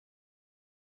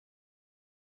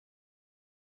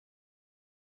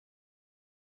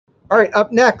All right,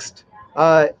 up next,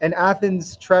 an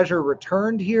Athens treasure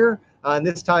returned here, and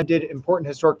this time did important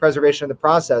historic preservation in the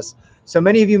process. So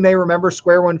many of you may remember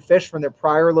Square One Fish from their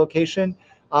prior location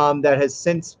that has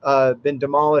since been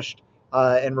demolished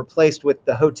and replaced with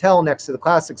the hotel next to the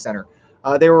Classic Center.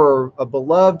 They were a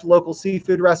beloved local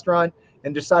seafood restaurant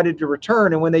and decided to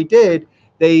return, and when they did,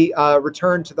 they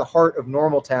returned to the heart of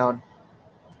Normaltown,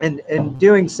 and in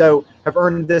doing so have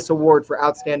earned this award for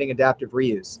outstanding adaptive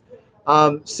reuse.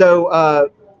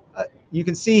 You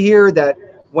can see here that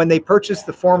when they purchased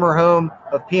the former home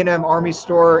of P&M Army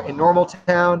Store in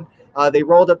Normaltown, they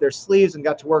rolled up their sleeves and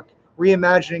got to work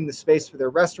reimagining the space for their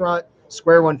restaurant,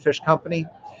 Square One Fish Company.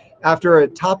 After a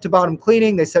top-to-bottom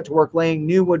cleaning, they set to work laying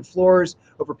new wood floors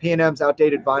over P&M's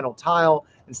outdated vinyl tile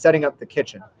and setting up the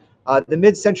kitchen. The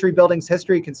mid-century building's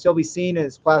history can still be seen in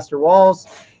its plaster walls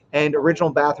and original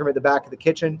bathroom at the back of the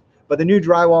kitchen, but the new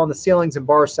drywall in the ceilings and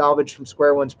bar salvaged from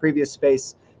Square One's previous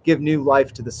space give new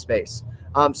life to the space.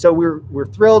 So we're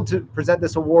thrilled to present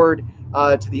this award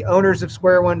to the owners of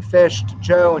Square One Fish, to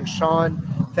Joe and Sean.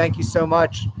 Thank you so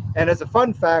much. And as a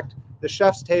fun fact, the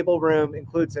chef's table room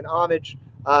includes an homage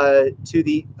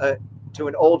to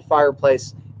an old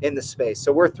fireplace in the space.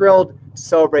 So we're thrilled to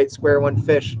celebrate Square One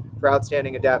Fish for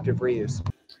outstanding adaptive reuse.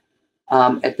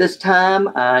 At this time,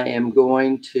 I am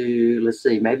going to, let's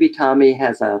see, maybe Tommy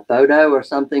has a photo or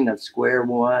something of Square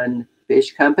One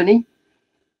Fish Company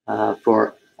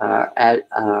for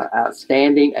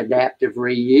outstanding adaptive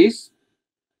reuse,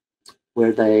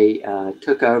 where they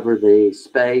took over the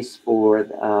space for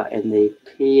in the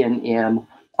P&M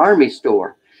Army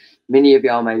Store. Many of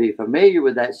y'all may be familiar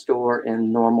with that store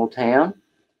in Normaltown,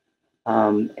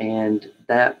 and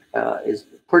that is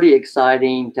pretty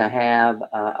exciting to have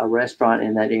a restaurant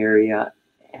in that area,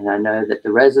 and I know that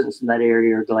the residents in that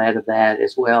area are glad of that,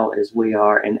 as well as we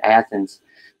are in Athens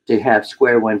to have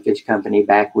Square One Fish Company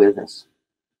back with us.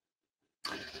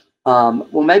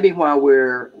 Well, maybe while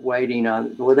we're waiting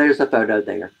on, well, there's a photo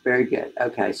there. Very good.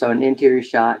 Okay, so an interior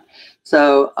shot.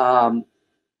 So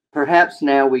perhaps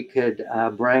now we could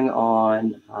bring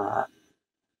on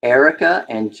Erica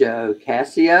and Joe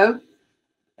Cassio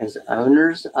as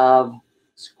owners of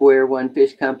Square One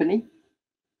Fish Company.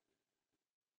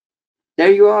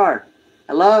 There you are.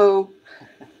 Hello.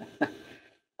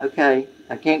 Okay,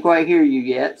 I can't quite hear you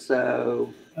yet,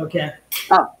 so. Okay.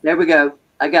 Oh, there we go.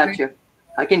 I got you.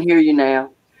 I can hear you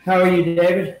now. How are you,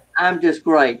 David? I'm just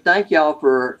great. Thank y'all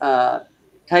for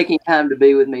taking time to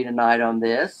be with me tonight on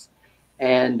this.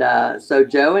 And so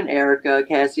Joe and Erica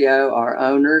Cassio are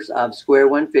owners of Square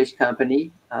One Fish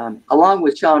Company, along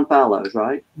with Sean Follows,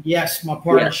 right? Yes, my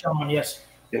partner, Sean, yes.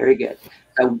 Very good.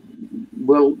 So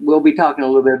we'll be talking a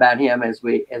little bit about him as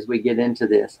we get into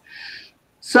this.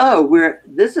 So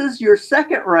this is your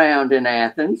second round in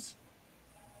Athens.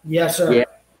 Yes, sir. Yeah.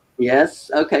 Yes.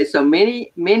 Okay. So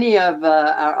many of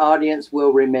our audience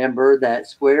will remember that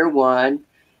Square One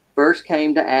first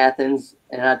came to Athens,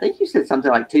 and I think you said something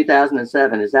like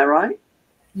 2007. Is that right?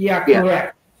 Yeah,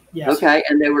 correct. Yes. Okay.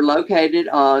 And they were located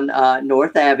on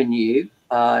North Avenue,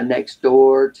 next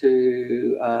door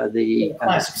to the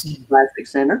Classic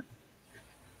Center.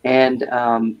 And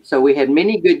so we had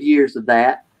many good years of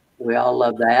that. We all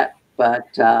love that.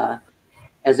 But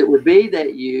as it would be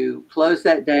that you closed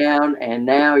that down and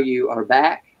now you are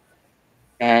back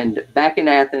in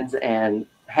Athens, and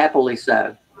happily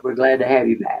so. We're glad to have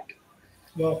you back.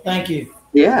 Well, thank you.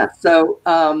 Yeah. So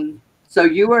so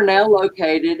you are now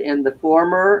located in the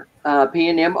former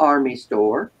P&M Army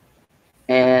Store.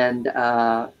 And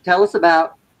tell us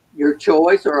about your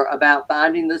choice or about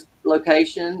finding this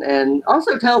location, and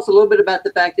also tell us a little bit about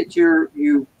the fact that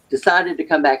you decided to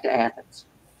come back to Athens.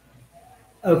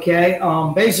 Okay.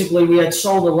 Basically, we had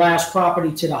sold the last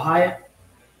property to the Hyatt.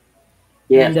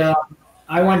 Yes. And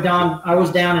I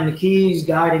was down in the Keys,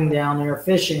 guiding down there,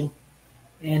 fishing.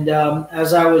 And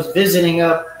as I was visiting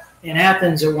up in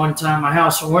Athens at one time, my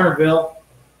house in Winterville,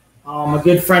 a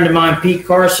good friend of mine, Pete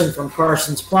Carson from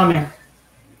Carson's Plumbing,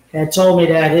 had told me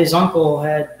that his uncle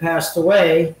had passed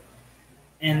away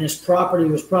and this property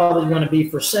was probably going to be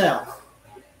for sale.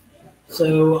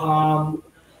 So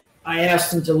I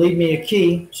asked him to leave me a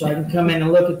key so I can come in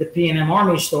and look at the P&M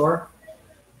Army Store.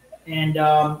 And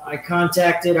I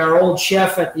contacted our old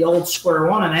chef at the old Square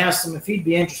One and asked him if he'd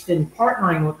be interested in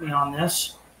partnering with me on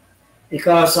this,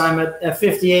 because I'm at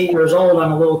 58 years old.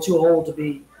 I'm a little too old to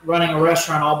be running a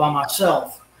restaurant all by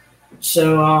myself.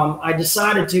 So I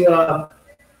decided to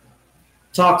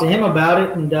talk to him about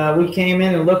it, and we came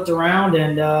in and looked around,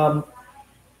 and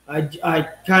I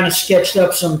kind of sketched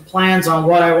up some plans on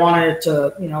what I wanted it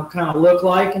to, kind of look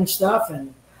like and stuff.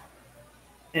 And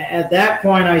at that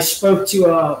point, I spoke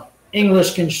to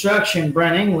English Construction,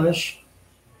 Brent English,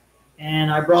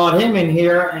 and I brought him in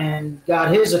here and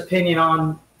got his opinion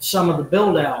on some of the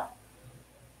build out.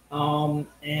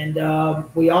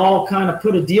 We all kind of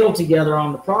put a deal together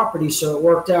on the property, so it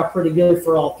worked out pretty good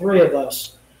for all three of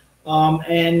us.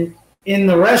 And in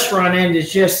the restaurant end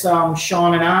is just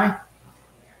Sean and I,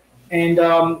 and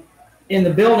in the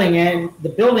building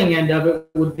end of it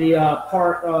would be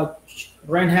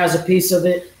Brent has a piece of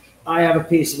it, I have a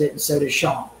piece of it, and so does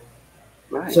Sean.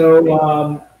 Right.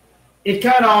 So it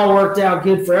kind of all worked out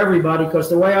good for everybody, because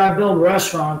the way I build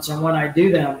restaurants and when I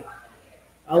do them,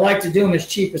 I like to do them as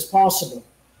cheap as possible.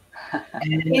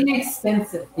 And,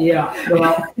 inexpensive. yeah.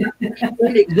 Well,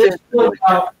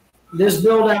 this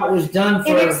build out was done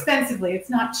for Inexpensively. It's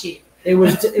not cheap. It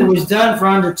was done for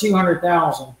under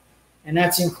 200,000, and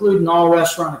that's including all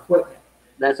restaurant equipment.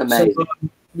 That's amazing. So,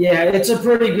 yeah, it's a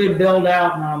pretty good build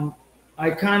out, and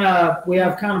we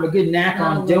have kind of a good knack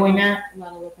on doing that. A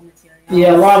lot of local materials.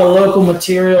 Yeah, a lot of local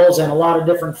materials and a lot of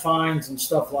different finds and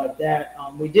stuff like that.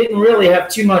 We didn't really have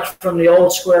too much from the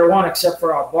old Square One except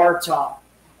for our bar top.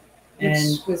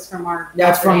 And was from our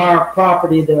that's from our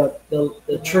property,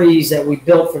 the trees that we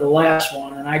built for the last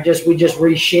one, and we just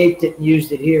reshaped it and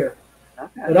used it here.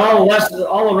 Okay. But all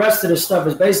the rest of the stuff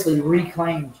is basically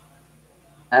reclaimed.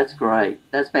 That's great.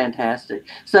 That's fantastic.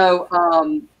 So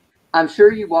I'm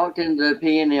sure you walked into the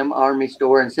P&M Army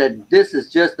store and said, "This is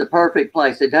just the perfect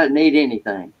place. It doesn't need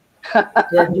anything."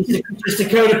 Yeah, just a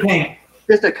coat of paint.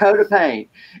 Just a coat of paint.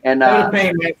 And coat of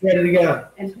paint, man, ready to go.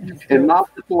 And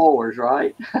mop the floors,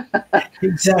 right?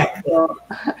 Exactly.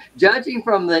 Judging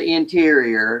from the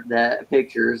interior, the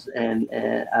pictures and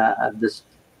of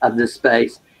this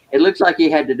space, it looks like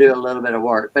you had to do a little bit of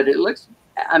work. But it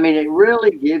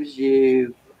really gives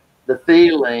you the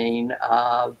feeling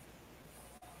of,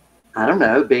 I don't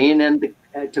know, being at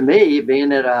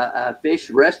a fish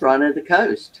restaurant at the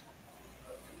coast.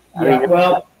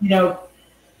 Well,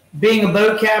 being a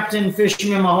boat captain,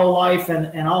 fisherman my whole life,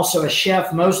 and also a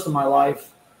chef most of my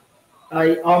life,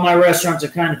 all my restaurants are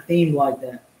kind of themed like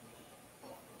that.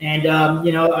 And,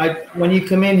 when you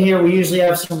come in here, we usually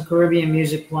have some Caribbean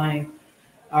music playing.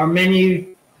 Our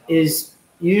menu is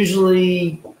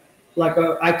usually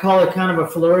I call it kind of a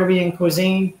Floridian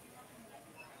cuisine.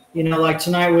 Like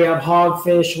tonight we have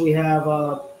hogfish, we have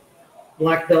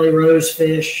black belly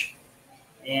rosefish,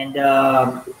 and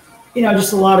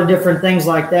just a lot of different things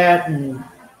like that. And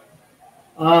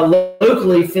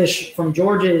locally, fish from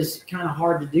Georgia is kind of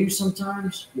hard to do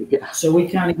sometimes. Yeah. So we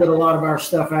kind of get a lot of our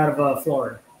stuff out of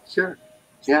Florida. Sure.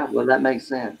 Yeah. Well, that makes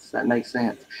sense.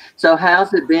 So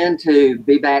how's it been to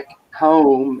be back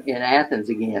home in Athens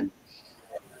again?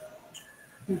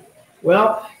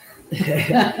 Well,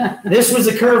 this was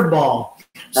a curveball.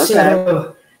 Okay.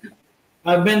 So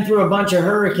I've been through a bunch of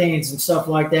hurricanes and stuff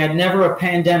like that. Never a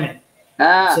pandemic.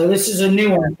 So this is a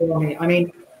new one for me.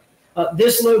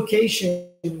 This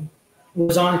location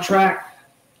was on track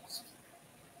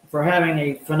for having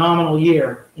a phenomenal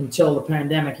year until the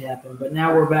pandemic happened, but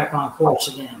now we're back on course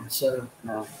again. So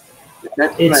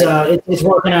it's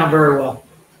working out very well.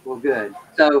 Well, good.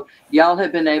 So y'all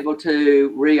have been able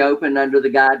to reopen under the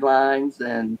guidelines,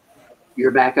 and you're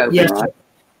back open, yes, right? Sir.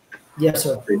 Yes,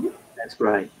 sir. That's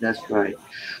great.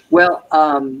 Well,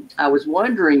 I was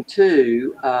wondering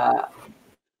too,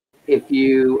 if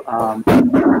you a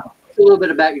little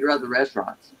bit about your other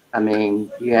restaurants.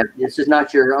 This is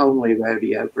not your only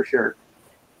rodeo for sure.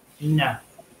 No.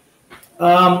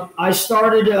 I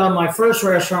started, my first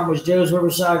restaurant was Joe's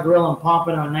Riverside Grill in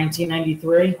Pompano in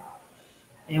 1993.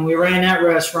 And we ran that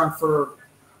restaurant for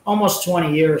almost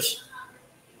 20 years.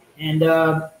 And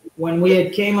when we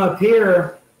had came up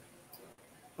here,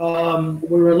 we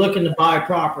were looking to buy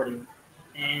property.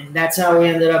 And that's how we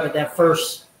ended up at that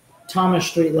first Thomas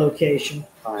Street location.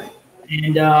 Right.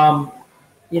 And,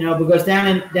 because down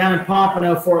in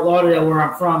Pompano, Fort Lauderdale, where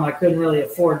I'm from, I couldn't really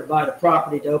afford to buy the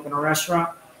property to open a restaurant.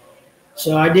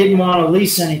 So I didn't want to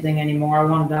lease anything anymore. I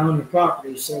wanted to own the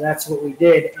property. So that's what we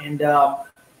did. And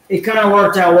it kind of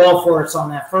worked out well for us on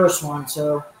that first one.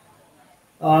 So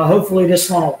hopefully this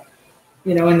one will,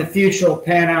 in the future will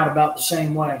pan out about the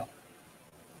same way.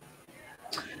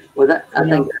 Well,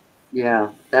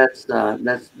 that's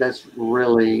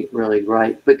really, really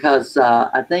great, because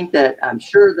I think that I'm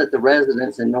sure that the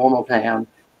residents in Normaltown,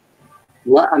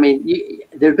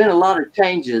 there've been a lot of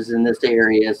changes in this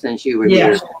area since you were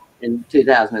here in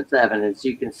 2007, as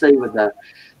you can see with the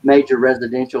major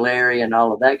residential area and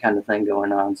all of that kind of thing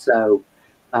going on. So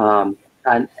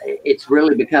it's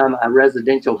really become a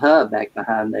residential hub back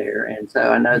behind there. And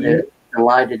so I know they're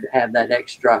delighted to have that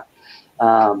extra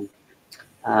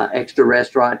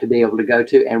restaurant to be able to go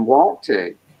to and walk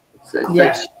to. So it's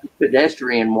Yeah. like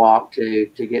pedestrian walk to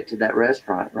get to that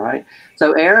restaurant, right?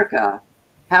 So Erica,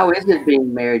 how is it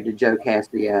being married to Joe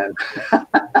Castillo?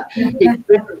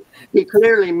 he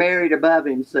clearly married above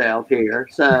himself here.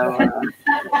 So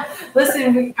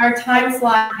Listen, our time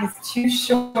slot is too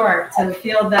short to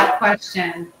field that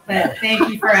question, but thank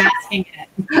you for asking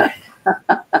it.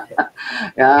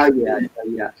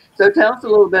 yeah. So tell us a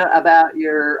little bit about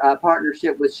your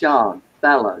partnership with Sean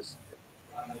Fellows.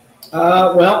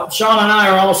 Well, Sean and I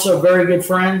are also very good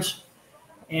friends.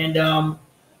 And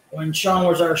when Sean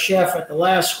was our chef at the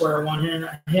last Square One,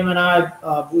 him and I,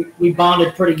 we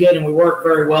bonded pretty good, and we worked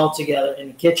very well together in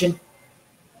the kitchen.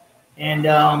 And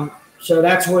so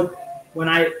that's what, when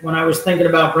I was thinking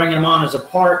about bringing him on as a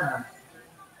partner,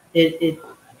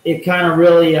 it kind of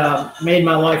really made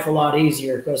my life a lot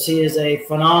easier, because he is a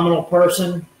phenomenal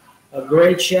person, a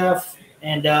great chef,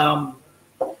 and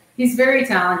He's very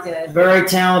talented. very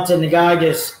talented. And the guy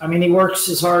just, I mean, he works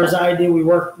as hard as I do.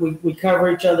 We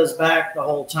cover each other's back the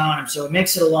whole time, so it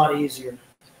makes it a lot easier.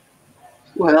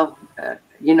 Well, a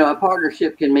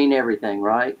partnership can mean everything,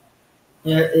 right?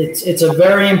 Yeah, it's a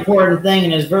very important thing,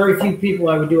 and there's very few people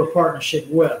I would do a partnership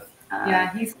with.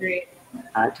 Yeah, he's great.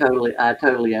 I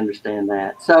totally understand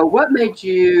that. So what made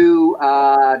you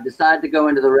decide to go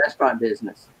into the restaurant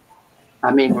business?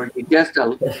 I mean, were you just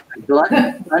a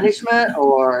glutton punishment,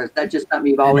 or is that just something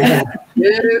you've always had to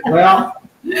do? Well,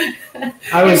 It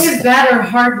was that or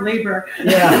hard labor.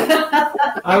 Yeah.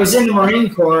 I was in the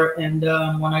Marine Corps, and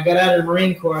when I got out of the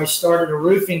Marine Corps, I started a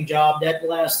roofing job that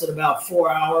lasted about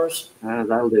 4 hours.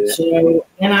 That'll do it. So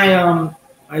then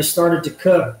I started to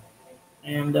cook,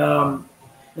 and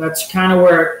that's kind of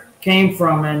where it came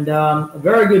from. And a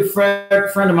very good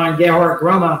friend of mine, Gerhard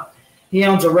Groma, he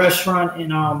owns a restaurant in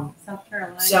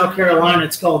South Carolina.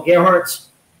 It's called Gerhard's,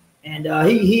 and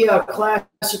he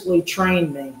classically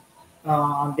trained me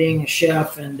on being a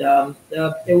chef, and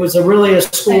it was really a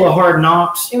school of hard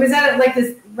knocks. It was at like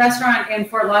this restaurant in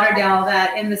Fort Lauderdale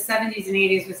that in the 70s and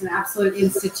 80s was an absolute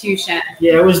institution.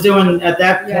 Yeah, it was doing at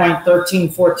that point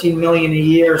 13, 14 million a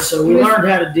year. So we learned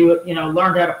how to do it,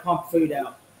 learned how to pump food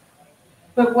out.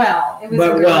 But it was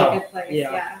a really good place.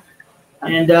 Yeah.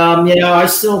 And I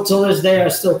still, till this day, I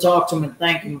still talk to him and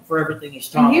thank him for everything he's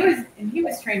taught me. And he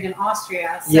was trained in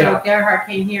Austria, so Gerhard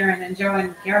came here, and then Joe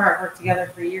and Gerhard worked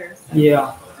together for years. So.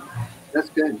 Yeah, that's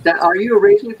good. Are you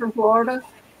originally from Florida?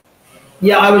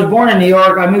 Yeah, I was born in New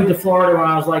York. I moved to Florida when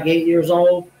I was like 8 years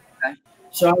old. Okay.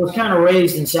 So I was kind of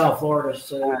raised in South Florida.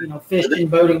 So fishing,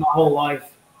 boating my whole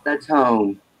life. That's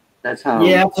home. That's home.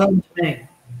 Yeah, that's home to me.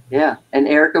 Yeah. And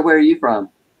Erica, where are you from?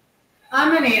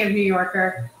 I'm a native New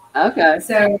Yorker. Okay.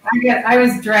 So I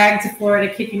was dragged to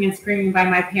Florida kicking and screaming by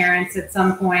my parents at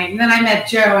some point. And then I met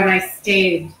Joe and I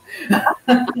stayed.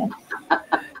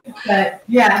 But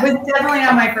yeah, it was definitely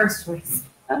not my first choice.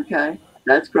 Okay.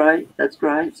 That's great. That's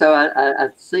great. So I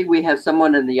see we have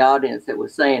someone in the audience that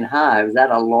was saying hi. Was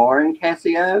that a Lauren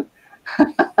Cassio?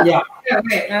 Yeah.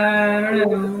 Wait,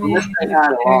 Let's say hi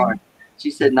to Lauren.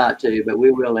 She said not to, but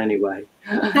we will anyway.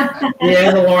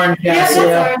 Yeah, the Lauren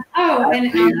Cassio.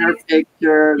 And see her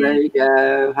picture. There you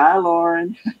go. Hi,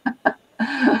 Lauren.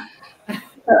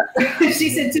 She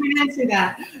said to answer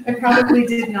that. I probably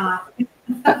did not.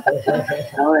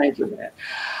 I'll answer that.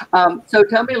 So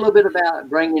tell me a little bit about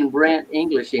bringing Brent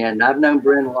English in. I've known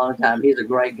Brent a long time. He's a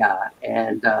great guy.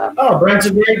 And Brent's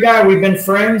a great guy. We've been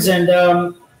friends, and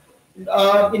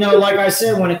like I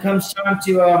said, when it comes time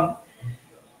to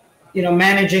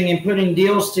managing and putting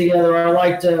deals together, I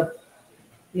like to,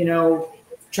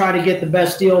 try to get the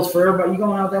best deals for everybody. You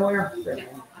going out that way?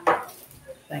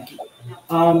 Thank you.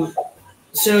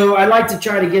 So I like to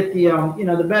try to get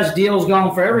the best deals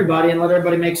going for everybody and let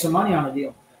everybody make some money on a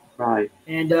deal. Right.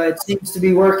 And it seems to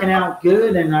be working out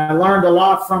good. And I learned a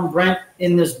lot from Brent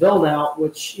in this build out,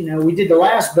 which, we did the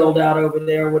last build out over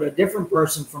there with a different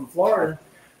person from Florida.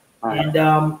 Right.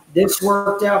 And this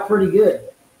worked out pretty good.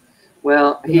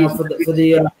 Well, for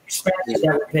the expenses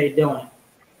that we paid doing it.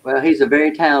 Well, he's a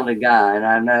very talented guy, and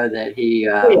I know that he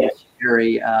was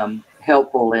very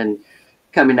helpful in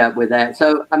coming up with that.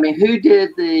 So, I mean, who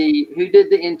did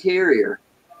the interior?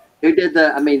 Who did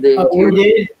the interior we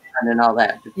did. And all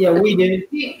that? Yeah, we did.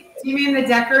 Do you mean the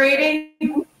decorating?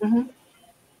 Mm-hmm.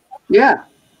 Yeah.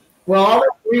 Well,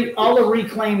 all the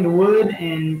reclaimed wood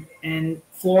and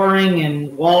flooring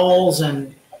and walls,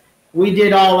 and we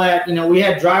did all that. We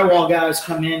had drywall guys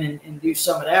come in and do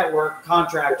some of that work,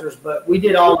 contractors, but we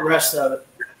did all the rest of it.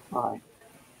 All right.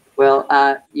 Well,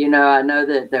 I know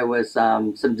that there was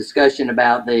some discussion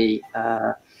about the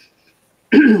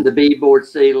the beadboard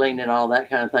ceiling and all that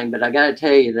kind of thing. But I got to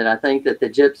tell you that I think that the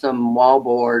gypsum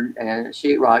wallboard and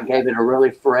sheetrock gave it a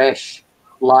really fresh,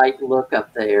 light look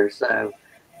up there. So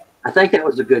I think that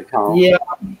was a good call. Yeah.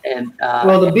 And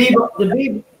Well,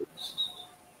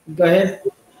 go ahead.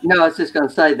 no, I was just going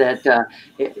to say that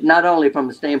not only from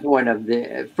the standpoint of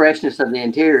the freshness of the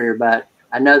interior, but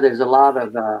I know there's a lot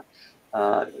of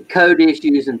code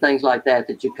issues and things like that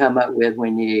that you come up with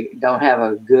when you don't have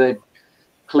a good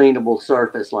cleanable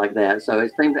surface like that. So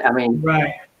it seems, I mean,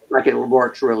 Right. like it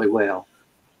works really well.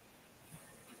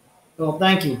 Well,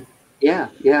 thank you. Yeah,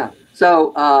 yeah.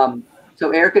 So,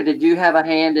 so Erica, did you have a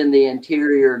hand in the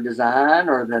interior design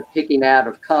or the picking out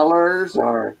of colors,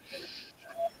 or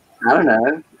I don't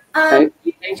know? I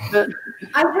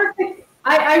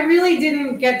really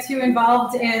didn't get too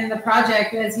involved in the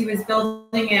project as he was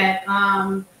building it.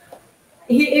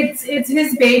 It's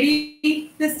his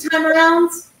baby this time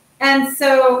around, and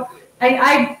so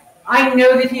I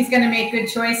know that he's going to make good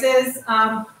choices.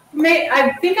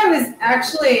 I think I was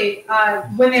actually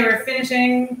when they were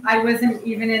finishing, I wasn't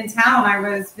even in town. I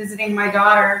was visiting my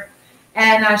daughter,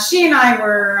 and she and I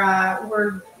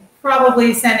were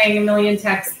probably sending a million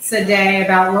texts a day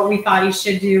about what we thought he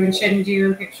should do and shouldn't do,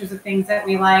 and pictures of things that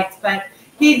we liked. But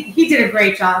he did a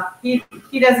great job. He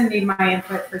doesn't need my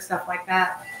input for stuff like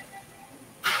that.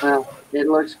 Well, it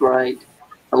looks great.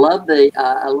 I love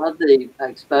the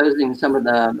exposing some of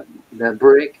the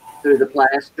brick through the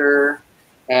plaster.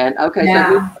 And okay,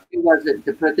 Yeah. So who was it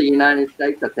to put the United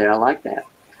States up there? I like that.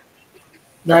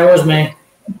 That was me.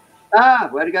 Ah,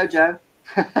 way to go, Joe.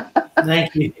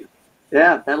 Thank you.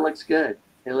 Yeah, that looks good.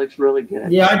 It looks really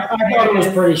good. Yeah, I thought it was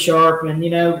pretty sharp, and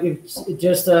it's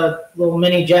just a little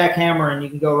mini jackhammer, and you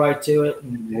can go right to it.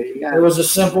 And there you go. It was a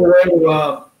simple way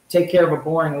to take care of a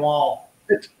boring wall.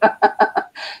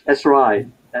 That's right.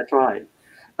 That's right.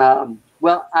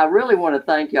 Well, I really want to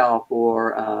thank y'all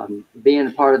for being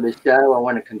a part of the show. I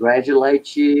want to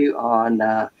congratulate you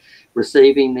on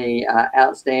receiving the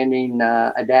outstanding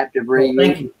adaptive reuse. Well,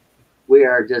 thank you. We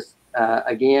are just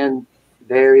again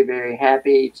very, very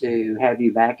happy to have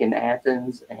you back in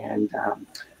Athens, and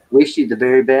wish you the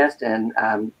very best. And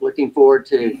I'm looking forward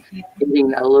to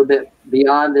getting a little bit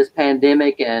beyond this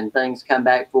pandemic and things come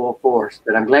back full force.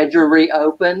 But I'm glad you're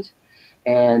reopened,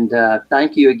 and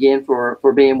thank you again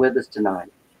for being with us tonight.